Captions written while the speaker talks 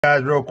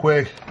Guys, real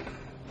quick,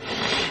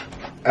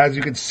 as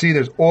you can see,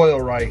 there's oil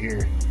right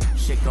here.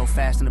 Shit go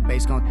fast and the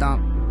bass gon'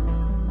 thump.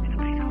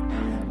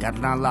 Got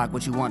it on lock,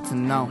 what you want to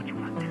know.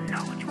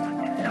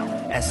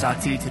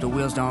 SRT till the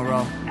wheels don't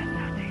roll.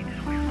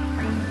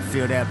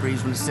 Feel that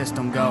breeze when the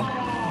system go.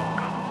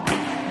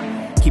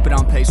 Keep it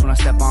on pace when I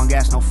step on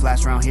gas, no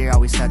flash around here,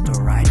 always set to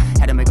right.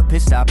 Had to make a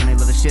pit stop and they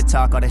let the shit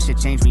talk, all that shit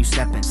change when you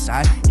step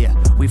inside. Yeah,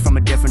 we from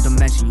a different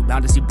dimension, you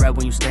bound to see bread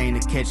when you stay in the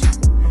kitchen.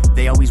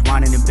 They always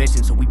whining and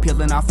bitching, so we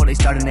peeling off while they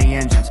starting their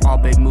engines. All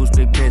big moves,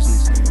 big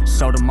business.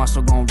 So the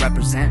muscle gon'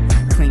 represent.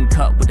 Clean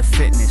cut with the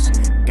fitness.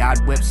 God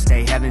whip,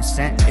 stay heaven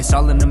sent. It's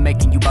all in the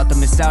making, you bout to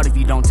miss out if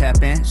you don't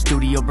tap in.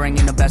 Studio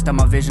bringing the best of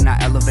my vision,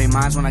 I elevate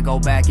minds when I go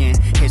back in.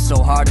 Hit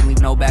so hard and leave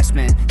no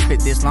backspin.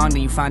 Spit this long,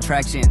 then you find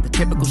traction. The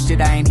typical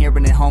shit I ain't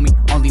hearing it, homie.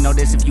 Only know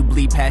this if you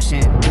bleed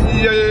passion.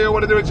 Yo,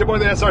 what it do? It's your boy,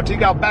 the SRT.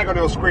 Got back on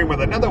the screen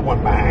with another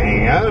one,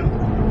 man.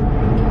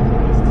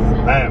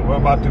 Man, we're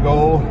about to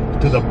go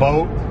to the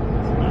boat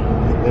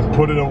and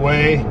put it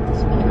away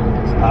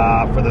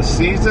for the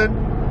season,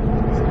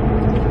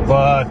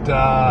 but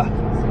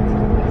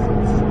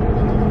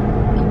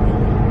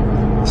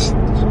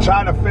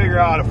trying to figure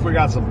out if we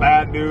got some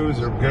bad news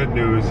or good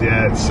news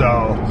yet.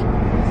 So,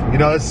 you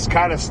know, this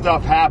kind of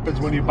stuff happens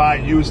when you buy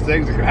used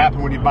things. It can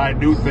happen when you buy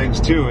new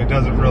things too. It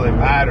doesn't really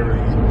matter.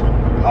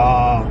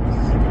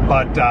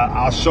 But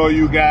I'll show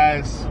you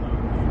guys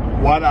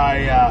what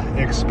I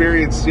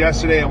experienced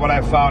yesterday and what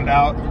I found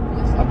out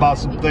about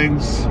some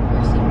things.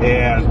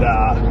 And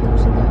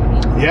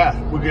yeah,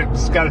 we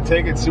just got to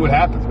take it and see what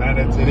happens, man.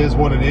 It is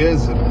what it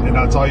is, and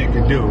that's all you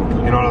can do.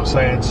 You know what I'm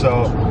saying?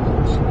 So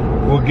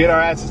we'll get our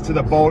asses to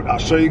the boat. I'll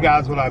show you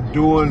guys what I'm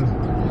doing,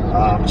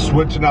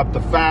 switching up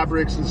the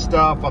fabrics and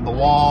stuff on the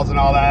walls and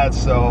all that.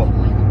 So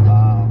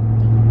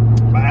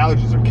my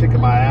allergies are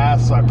kicking my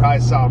ass, so I probably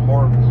sound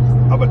more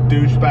of a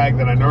douchebag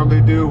than I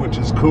normally do, which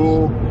is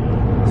cool.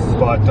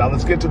 But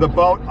let's get to the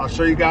boat. I'll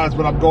show you guys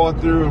what I'm going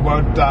through and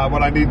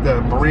what I need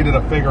the marina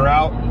to figure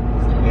out.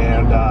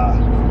 And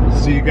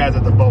see you guys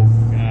at the boat.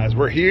 Guys,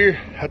 we're here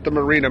at the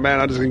marina,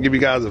 man. I'm just gonna give you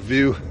guys a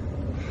view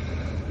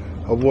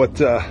of what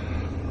the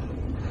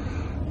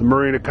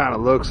marina kind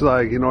of looks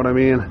like, you know what I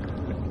mean?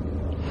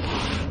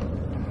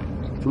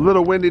 It's a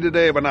little windy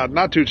today, but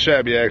not too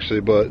shabby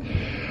actually. But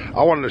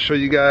I wanted to show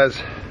you guys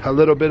a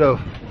little bit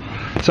of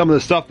some of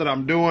the stuff that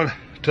I'm doing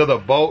to the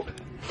boat.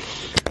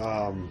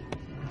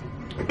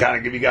 Kind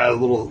of give you guys a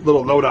little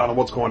lowdown on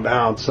what's going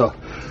down. So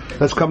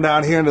let's come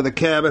down here into the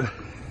cabin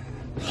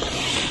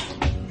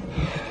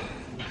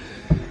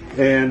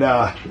and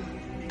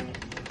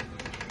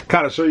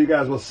kind of show you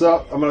guys what's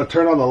up. I'm gonna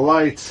turn on the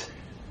lights.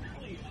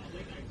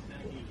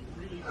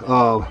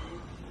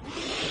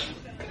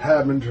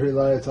 Cabinetry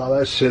lights, all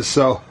that shit.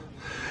 So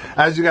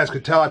as you guys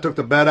could tell, I took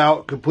the bed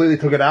out, completely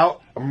took it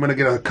out. I'm gonna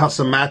get a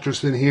custom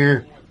mattress in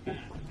here.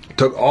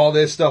 Took all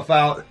this stuff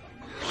out.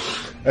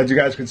 As you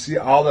guys can see,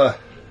 all the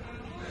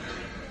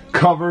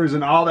covers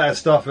and all that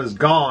stuff is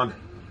gone.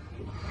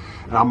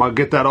 And I'm gonna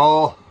get that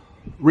all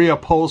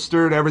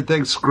reupholstered,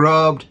 everything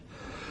scrubbed.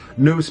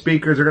 New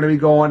speakers are gonna be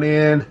going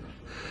in.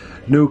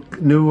 New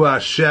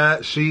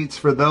sheets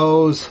for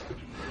those.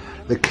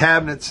 The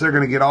cabinets are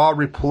gonna get all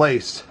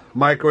replaced.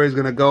 Microwave's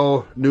gonna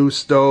go. New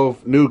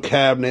stove, new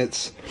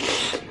cabinets,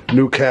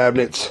 new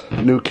cabinets,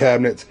 new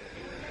cabinets.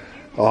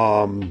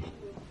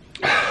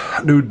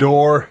 New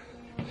door.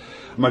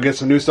 I'm gonna get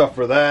some new stuff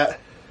for that.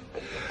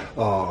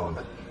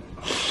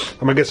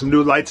 I'm gonna get some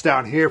new lights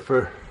down here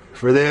for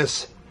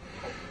this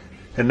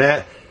and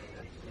that.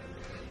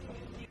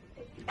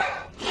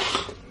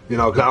 You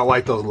know, 'cause I don't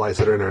like those lights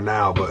that are in there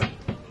now,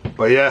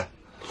 but yeah.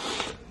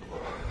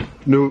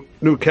 New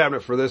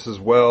cabinet for this as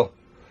well.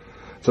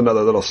 It's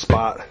another little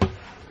spot.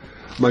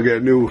 I'm gonna get a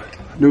new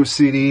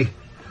CD,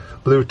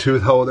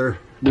 Bluetooth holder,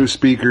 new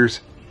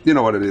speakers. You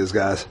know what it is,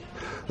 guys.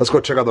 Let's go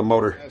check out the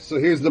motor. So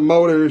here's the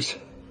motors.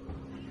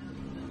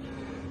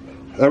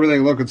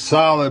 Everything looking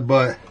solid,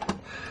 but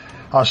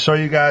I'll show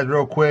you guys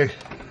real quick.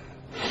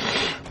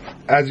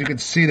 As you can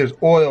see, there's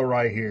oil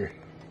right here.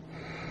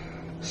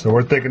 So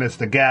we're thinking it's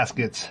the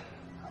gaskets.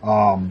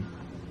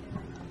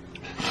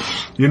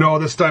 You know,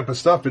 this type of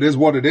stuff, it is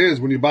what it is.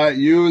 When you buy it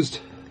used,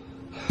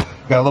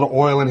 got a little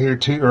oil in here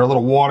too, or a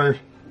little water.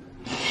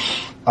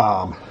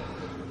 But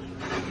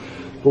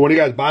when you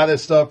guys buy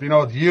this stuff, you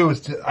know, it's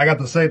used. I got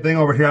the same thing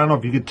over here. I don't know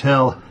if you could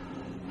tell.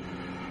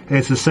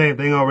 It's the same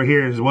thing over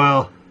here as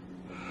well.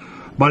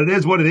 But it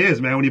is what it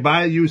is, man. When you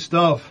buy used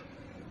stuff,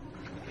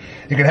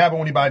 it can happen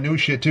when you buy new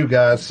shit too,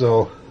 guys.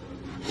 So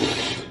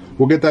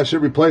we'll get that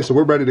shit replaced, so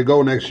we're ready to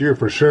go next year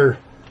for sure.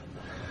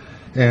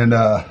 And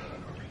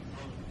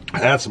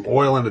add some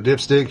oil in the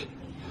dipstick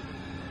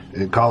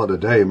and call it a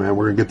day, man.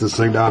 We're gonna get this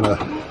thing down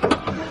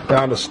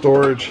to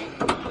storage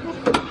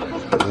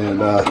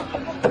and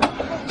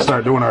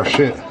start doing our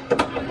shit.